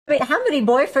Wait, how many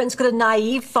boyfriends could a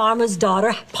naive farmer's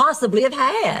daughter possibly have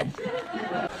had?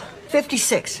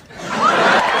 56.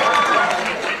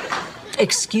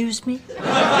 Excuse me?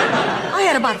 I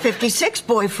had about 56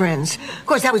 boyfriends. Of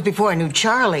course, that was before I knew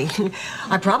Charlie.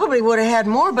 I probably would have had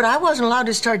more, but I wasn't allowed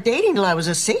to start dating till I was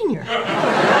a senior.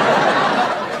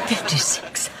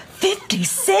 56?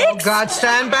 56? Oh, God,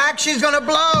 stand back. She's gonna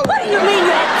blow. What do you mean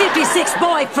you had 56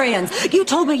 boyfriends? You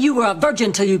told me you were a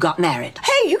virgin till you got married.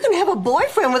 Hey, you can have a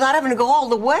boyfriend without having to go all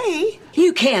the way.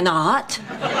 You cannot.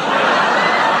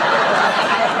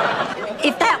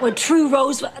 If that were true,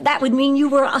 Rose, that would mean you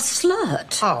were a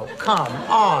slut. Oh, come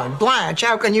on, Blanche.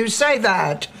 How can you say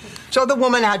that? So the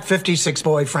woman had 56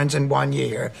 boyfriends in 1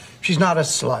 year. She's not a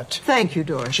slut. Thank you,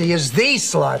 Doris. She is the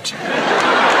slut.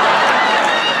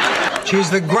 She's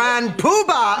the grand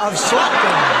poobah of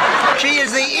slutdom. She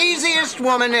is the easiest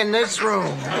woman in this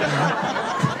room.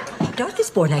 Dorothy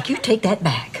Spornak, you take that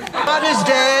back. But is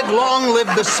dead. Long live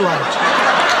the slut.